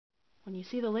When you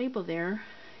see the label there,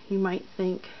 you might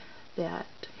think that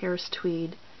Harris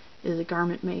Tweed is a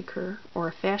garment maker or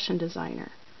a fashion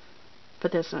designer,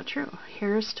 but that's not true.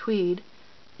 Harris Tweed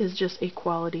is just a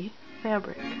quality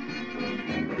fabric.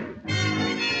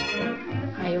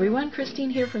 Hi everyone,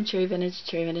 Christine here from Cherry Vintage,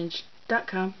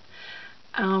 cherryvintage.com.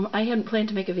 I hadn't planned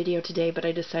to make a video today, but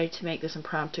I decided to make this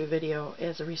impromptu video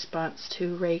as a response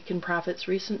to Rake and Profit's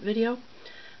recent video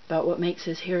about what makes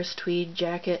his Harris Tweed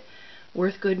jacket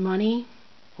worth good money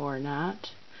or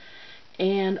not.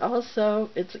 And also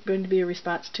it's going to be a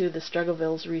response to the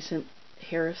Struggleville's recent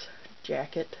Harris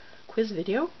jacket quiz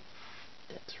video.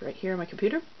 That's right here on my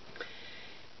computer.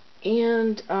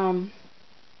 And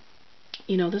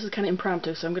you know, this is kind of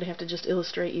impromptu, so I'm going to have to just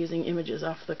illustrate using images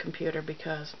off the computer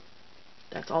because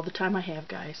that's all the time I have,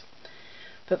 guys.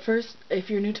 But first, if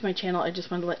you're new to my channel, I just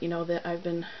wanted to let you know that I've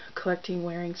been collecting,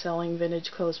 wearing, selling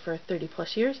vintage clothes for 30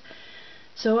 plus years.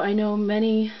 So I know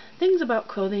many things about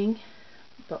clothing,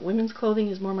 but women's clothing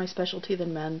is more my specialty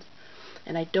than men's.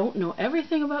 And I don't know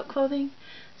everything about clothing,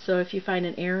 so if you find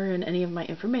an error in any of my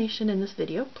information in this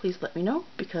video, please let me know,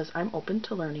 because I'm open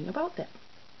to learning about that.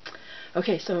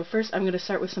 Okay, so first I'm going to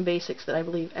start with some basics that I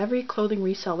believe every clothing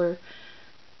reseller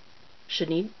should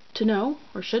need to know,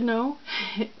 or should know,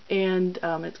 and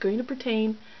it's going to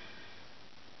pertain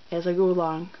as I go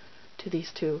along to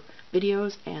these two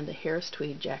videos and the Harris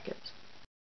Tweed jackets.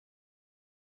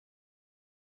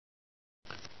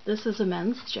 This is a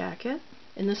men's jacket,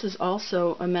 and this is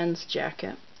also a men's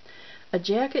jacket. A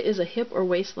jacket is a hip or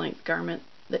waist length garment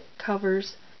that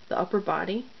covers the upper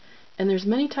body, and there's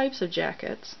many types of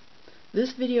jackets.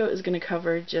 This video is going to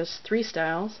cover just 3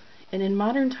 styles, and in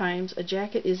modern times a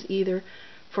jacket is either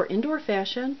for indoor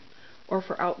fashion or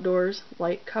for outdoors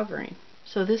light covering.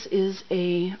 So this is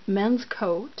a men's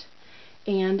coat,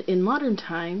 and in modern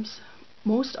times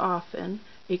most often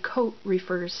a coat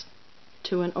refers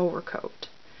to an overcoat.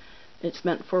 It's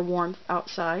meant for warmth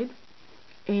outside,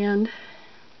 and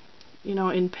you know,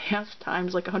 in past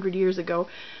times, like 100 years ago,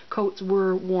 coats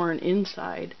were worn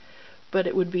inside, but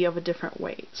it would be of a different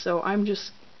weight. So I'm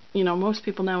just, you know, most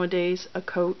people nowadays, a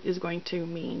coat is going to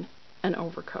mean an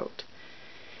overcoat.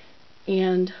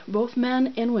 And both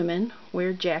men and women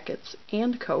wear jackets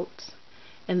and coats,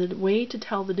 and the way to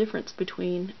tell the difference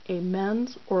between a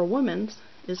men's or a woman's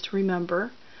is to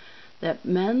remember that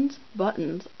men's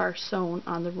buttons are sewn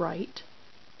on the right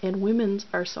and women's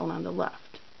are sewn on the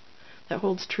left. That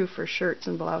holds true for shirts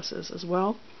and blouses as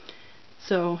well.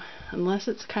 So unless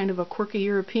it's kind of a quirky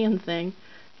European thing,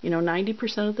 you know,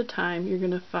 90% of the time you're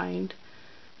going to find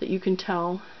that you can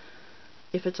tell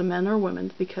if it's a men or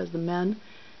women's, because the men,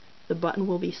 the button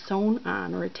will be sewn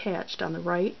on or attached on the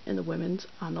right and the women's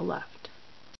on the left.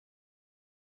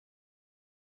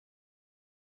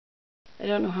 I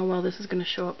don't know how well this is going to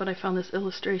show up, but I found this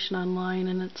illustration online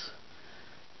and it's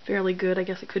fairly good. I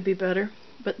guess it could be better.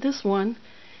 But this one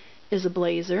is a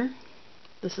blazer.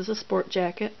 This is a sport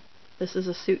jacket. This is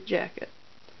a suit jacket.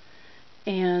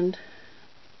 And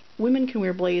women can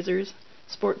wear blazers,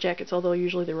 sport jackets, although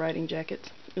usually they're riding jackets,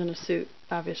 and a suit,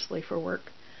 obviously, for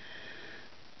work.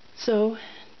 So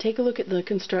take a look at the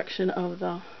construction of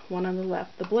the one on the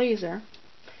left, the blazer.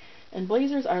 And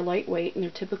blazers are lightweight and they're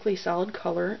typically solid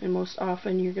color, and most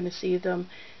often you're going to see them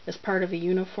as part of a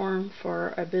uniform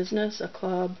for a business, a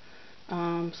club,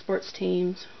 sports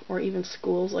teams, or even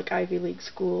schools like Ivy League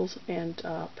schools and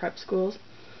prep schools.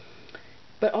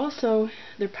 But also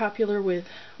they're popular with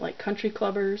like country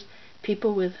clubbers,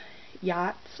 people with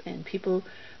yachts, and people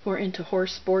who are into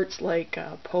horse sports like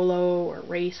polo or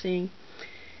racing.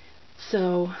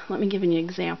 So let me give you an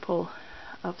example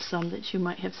of some that you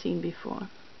might have seen before.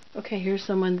 Okay, here's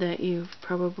someone that you've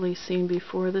probably seen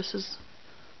before. This is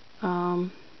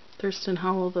Thurston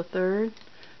Howell III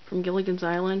from Gilligan's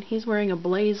Island. He's wearing a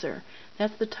blazer.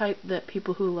 That's the type that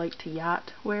people who like to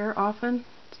yacht wear often.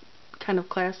 Kind of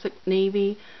classic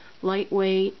navy,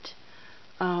 lightweight.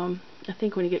 I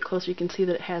think when you get closer you can see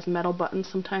that it has metal buttons.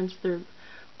 Sometimes they're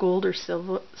gold or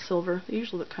silver. They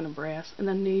usually look kind of brass. And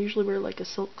then they usually wear like a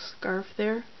silk scarf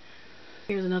there.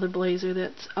 Here's another blazer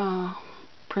that's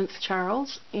Prince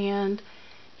Charles, and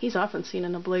he's often seen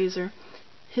in a blazer.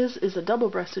 His is a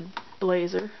double-breasted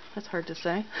blazer. That's hard to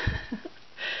say.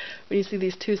 When you see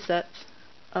these 2 sets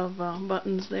of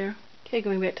buttons there. Okay,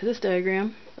 going back to this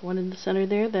diagram, the one in the center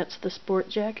there, that's the sport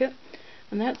jacket,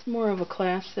 and that's more of a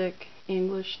classic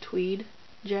English tweed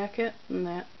jacket, and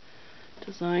that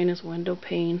design is window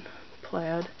pane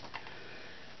plaid.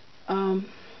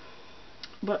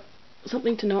 But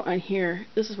something to note on here,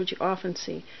 this is what you often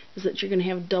see, is that you're going to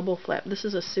have double flap. This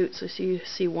is a suit, so you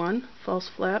see one false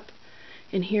flap.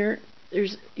 And here,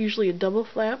 there's usually a double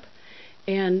flap,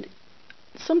 and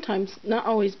sometimes, not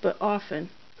always, but often,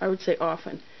 I would say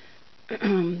often,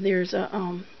 there's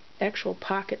a actual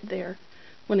pocket there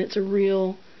when it's a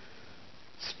real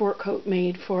sport coat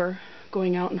made for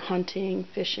going out and hunting,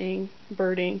 fishing,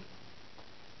 birding.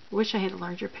 I wish I had a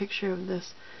larger picture of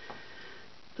this,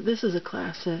 but this is a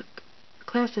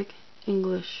classic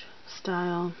English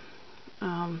style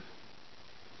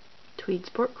tweed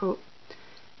sport coat,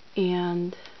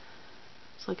 and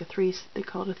it's like they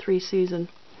call it a 3-season.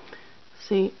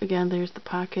 See, again, there's the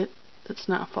pocket. That's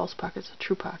not a false pocket, it's a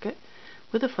true pocket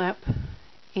with a flap,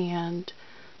 and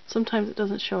sometimes it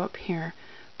doesn't show up here,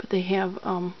 but they have,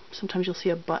 sometimes you'll see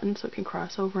a button so it can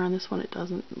cross over. On this one it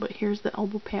doesn't, but here's the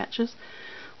elbow patches,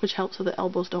 which helps so the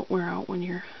elbows don't wear out when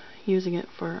you're using it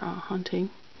for hunting.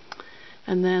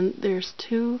 And then there's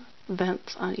 2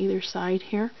 vents on either side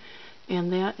here,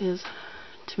 and that is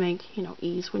to make, you know,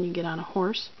 ease when you get on a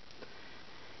horse.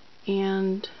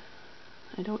 And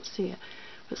I don't see it,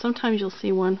 but sometimes you'll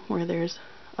see one where there's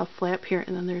a flap here,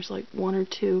 and then there's like 1 or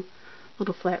 2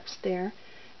 little flaps there,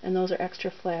 and those are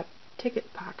extra flap ticket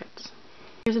pockets.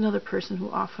 Here's another person who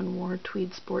often wore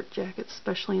tweed sport jackets,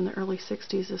 especially in the early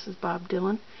 60s. This is Bob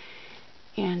Dylan,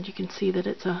 and you can see that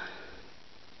it's a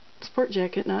sport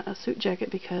jacket, not a suit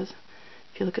jacket, because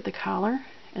if you look at the collar,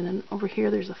 and then over here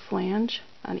there's a flange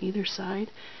on either side,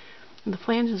 and the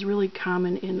flange is really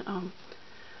common in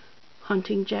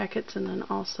hunting jackets and then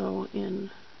also in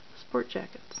sport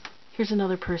jackets. Here's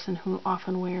another person who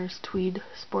often wears tweed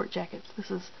sport jackets. This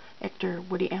is actor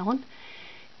Woody Allen,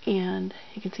 and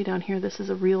you can see down here this is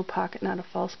a real pocket, not a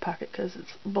false pocket, because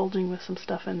it's bulging with some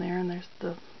stuff in there, and there's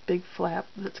the big flap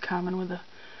that's common with the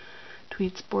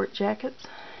tweed sport jackets.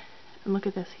 And look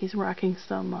at this, he's rocking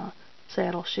some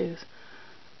saddle shoes.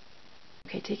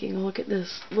 Okay, taking a look at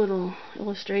this little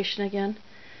illustration again.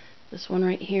 This one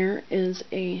right here is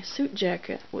a suit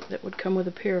jacket that would come with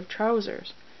a pair of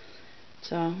trousers.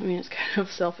 So, I mean, it's kind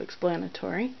of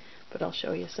self-explanatory, but I'll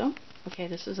show you some. Okay,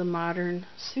 this is a modern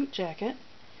suit jacket,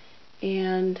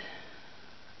 and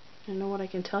I don't know what I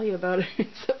can tell you about it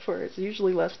except for it's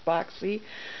usually less boxy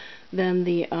than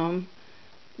the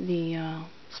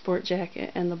sport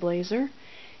jacket and the blazer.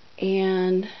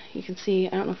 And you can see,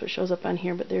 I don't know if it shows up on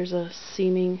here, but there's a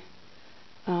seaming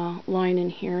line in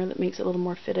here that makes it a little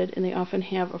more fitted, and they often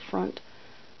have a front,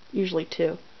 usually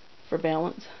 2, for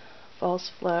balance,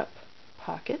 false flap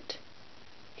pocket,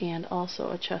 and also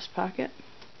a chest pocket.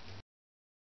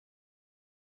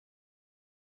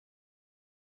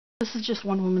 This is just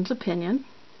one woman's opinion,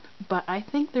 but I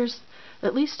think there's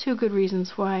at least 2 good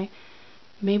reasons why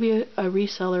maybe a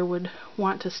reseller would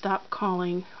want to stop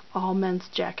calling all men's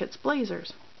jackets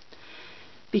blazers.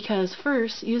 Because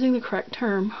first, using the correct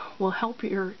term will help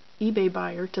your eBay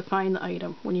buyer to find the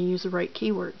item when you use the right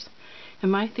keywords.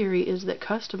 And my theory is that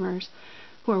customers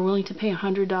who are willing to pay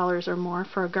 $100 or more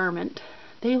for a garment,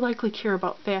 they likely care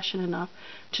about fashion enough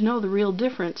to know the real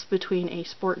difference between a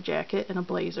sport jacket and a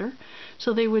blazer,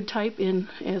 so they would type in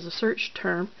as a search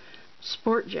term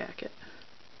sport jacket.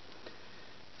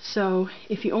 So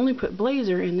if you only put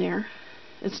blazer in there,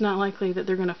 it's not likely that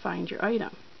they're going to find your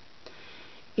item.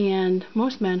 And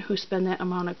most men who spend that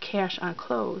amount of cash on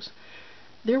clothes,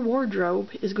 their wardrobe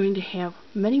is going to have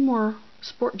many more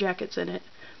sport jackets in it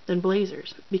than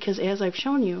blazers, because as I've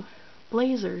shown you,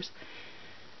 blazers,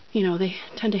 you know, they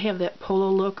tend to have that polo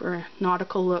look or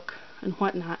nautical look and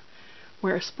whatnot,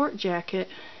 where a sport jacket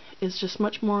is just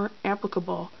much more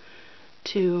applicable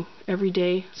to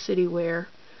everyday city wear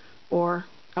or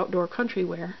outdoor country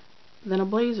wear than a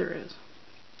blazer is.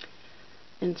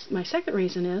 And my second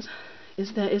reason is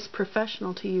that it's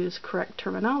professional to use correct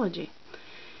terminology.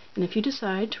 And if you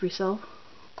decide to resell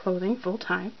clothing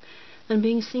full-time, then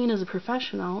being seen as a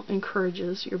professional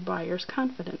encourages your buyer's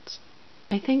confidence.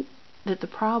 I think that the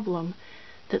problem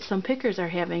that some pickers are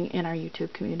having in our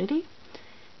YouTube community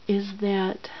is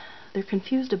that they're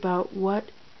confused about what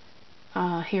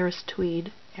Harris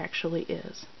Tweed actually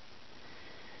is.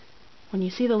 When you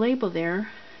see the label there,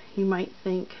 you might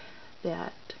think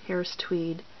that Harris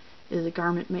Tweed is a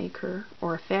garment maker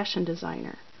or a fashion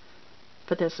designer,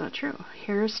 but that's not true.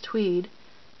 Harris Tweed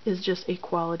is just a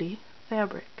quality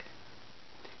fabric,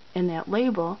 and that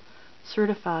label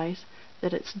certifies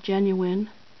that it's genuine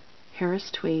Harris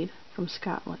Tweed from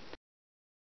Scotland.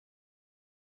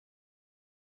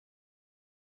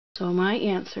 So my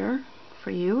answer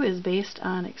for you is based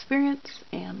on experience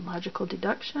and logical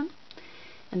deduction,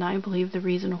 and I believe the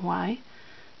reason why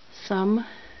some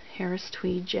Harris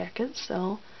Tweed jackets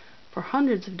sell for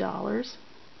hundreds of dollars,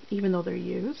 even though they're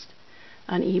used,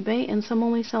 on eBay, and some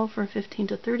only sell for $15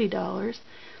 to $30,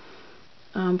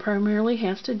 primarily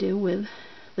has to do with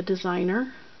the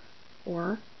designer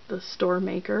or the store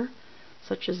maker,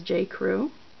 such as J.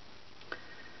 Crew,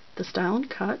 the style and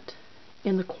cut,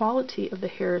 and the quality of the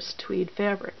Harris Tweed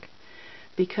fabric.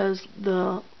 Because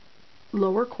the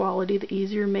lower quality, the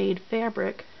easier made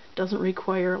fabric doesn't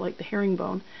require, like the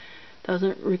herringbone,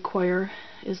 doesn't require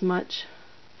as much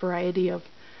variety of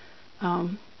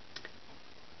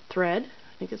thread.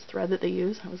 I think it's thread that they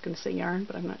use. I was going to say yarn,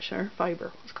 but I'm not sure.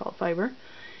 Fiber. It's called fiber.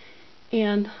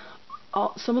 And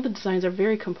some of the designs are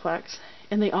very complex,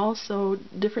 and they also,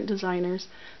 different designers,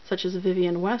 such as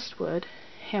Vivienne Westwood,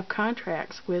 have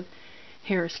contracts with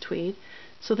Harris Tweed,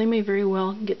 so they may very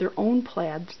well get their own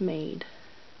plaids made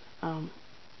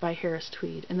by Harris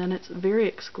Tweed, and then it's very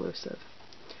exclusive.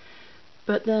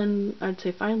 But then, I'd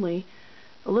say finally,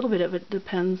 a little bit of it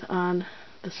depends on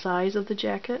the size of the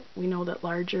jacket. We know that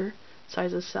larger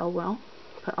sizes sell well,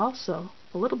 but also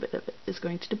a little bit of it is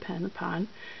going to depend upon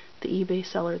the eBay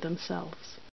seller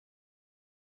themselves.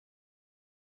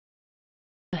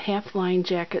 The half-line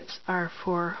jackets are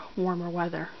for warmer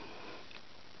weather.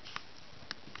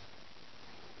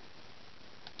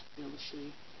 Let's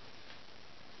see.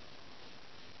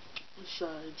 This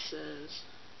side says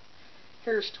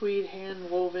Harris Tweed, hand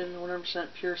woven, 100%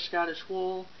 pure Scottish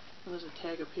wool. And there's a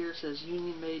tag up here that says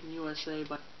Union Made in USA.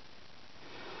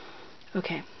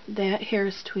 Okay, that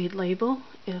Harris Tweed label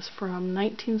is from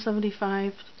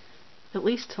 1975, at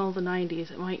least till the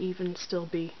 90s. It might even still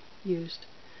be used.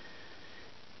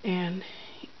 And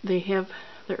they have,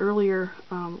 the earlier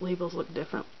labels look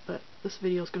different, but this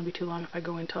video is going to be too long if I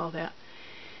go into all that.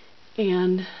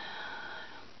 And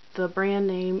the brand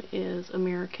name is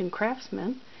American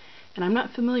Craftsman, and I'm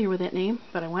not familiar with that name,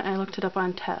 but I looked it up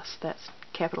on Test. That's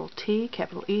capital T,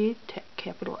 capital E,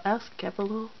 capital S,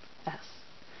 capital S.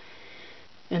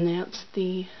 And that's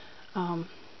the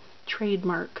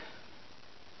trademark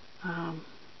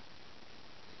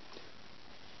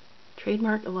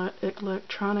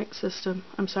electronic system.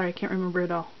 I'm sorry, I can't remember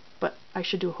it all, but I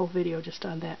should do a whole video just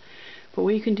on that. But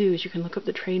what you can do is you can look up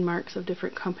the trademarks of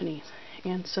different companies.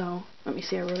 And so, let me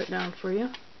see, I wrote it down for you.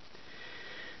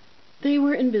 They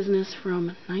were in business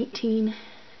from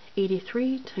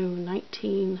 1983 to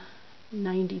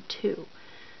 1992.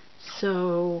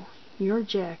 So, your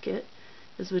jacket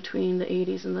is between the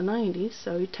 80s and the 90s,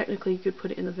 so technically you could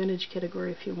put it in the vintage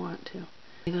category if you want to.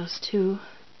 Those two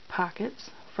pockets,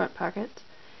 front pockets,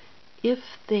 if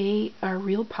they are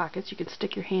real pockets, you can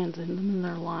stick your hands in them and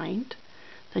they're lined,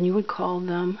 then you would call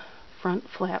them front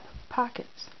flap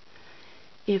pockets.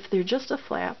 If they're just a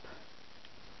flap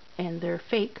and they're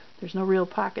fake, there's no real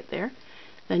pocket there,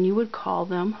 then you would call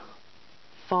them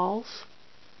false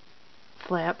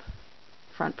flap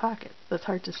front pockets. That's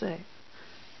hard to say.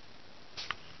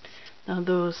 Now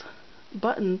those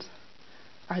buttons,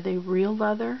 are they real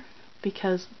leather?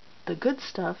 Because the good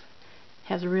stuff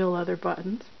has real leather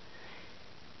buttons,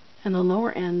 and the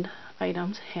lower end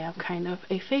items have kind of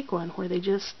a fake one where they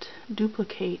just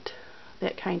duplicate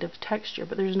that kind of texture,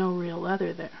 but there's no real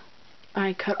leather there.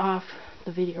 I cut off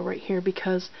the video right here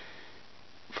because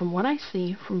from what I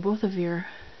see from both of your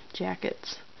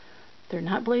jackets, they're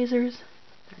not blazers,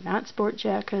 they're not sport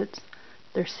jackets,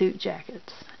 they're suit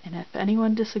jackets. And if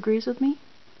anyone disagrees with me,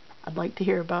 I'd like to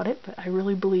hear about it, but I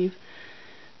really believe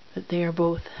that they are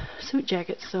both suit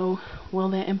jackets. So will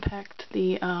that impact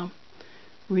the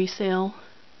resale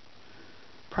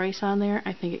price on there?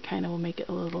 I think it kind of will make it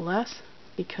a little less,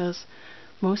 because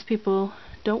most people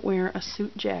don't wear a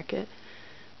suit jacket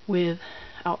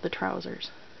without the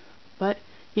trousers. But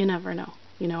you never know.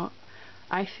 You know,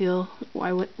 I feel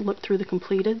I would look through the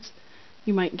completeds.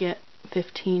 You might get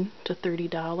 $15 to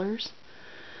 $30,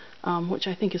 which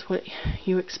I think is what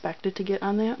you expected to get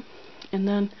on that. And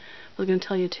then I was going to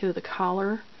tell you too, the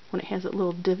collar, when it has that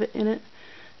little divot in it,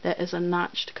 that is a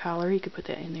notched collar. You could put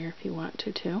that in there if you want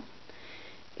to too.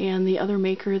 And the other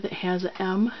maker that has an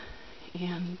M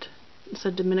and it's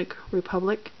a Dominican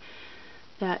Republic,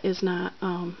 that is not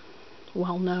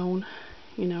well known,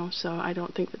 you know, so I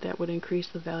don't think that that would increase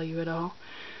the value at all.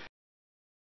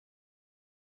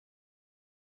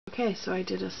 Okay, so I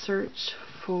did a search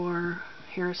for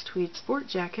Harris Tweed sport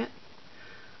jacket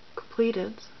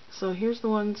completed. So here's the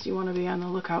ones you want to be on the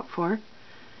lookout for.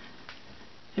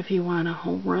 If you want a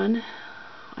home run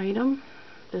item,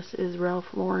 this is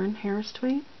Ralph Lauren Harris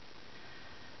Tweed.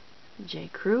 J.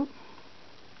 Crew.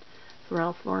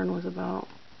 Ralph Lauren was about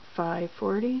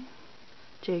 $5.40.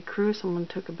 J. Crew, someone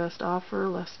took a best offer,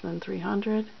 less than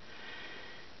 $300.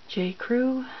 J.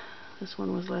 Crew, this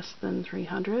one was less than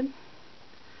 $300.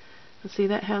 And see,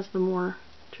 that has the more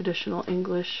traditional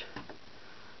English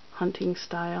hunting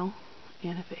style,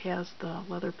 and if it has the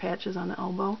leather patches on the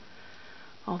elbow,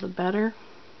 all the better.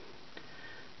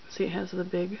 See, it has the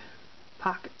big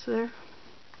pockets there.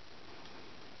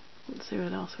 Let's see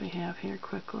what else we have here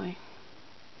quickly.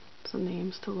 Some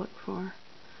names to look for.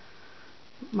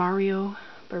 Mario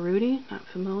Baruti, not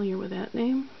familiar with that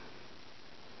name.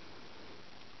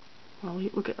 Well,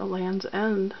 you look at a Land's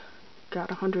End, got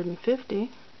 150. There's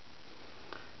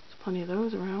plenty of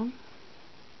those around.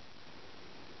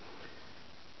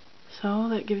 So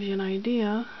that gives you an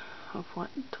idea of what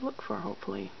to look for,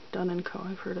 hopefully. Dunn & Co.,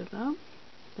 I've heard of them.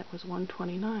 That was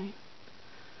 129.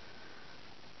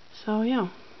 So yeah,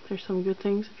 there's some good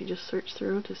things if you just search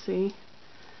through to see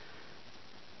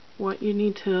what you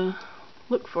need to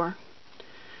look for.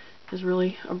 Is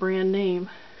really a brand name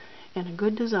and a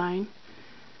good design,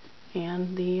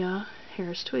 and the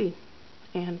Harris Tweed.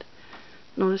 And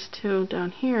notice too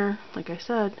down here, like I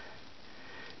said,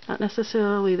 not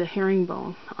necessarily the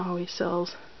herringbone always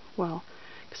sells well,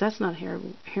 because that's not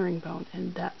herringbone,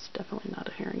 and that's definitely not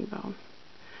a herringbone.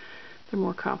 They're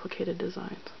more complicated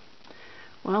designs.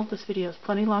 Well, this video is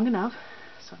plenty long enough,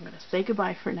 so I'm going to say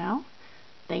goodbye for now.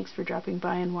 Thanks for dropping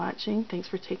by and watching. Thanks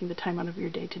for taking the time out of your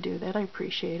day to do that. I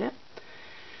appreciate it.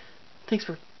 Thanks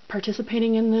for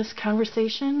participating in this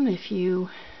conversation. If you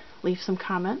leave some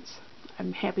comments,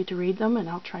 I'm happy to read them and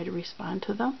I'll try to respond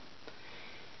to them.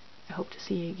 I hope to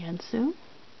see you again soon.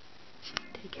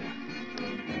 Take care.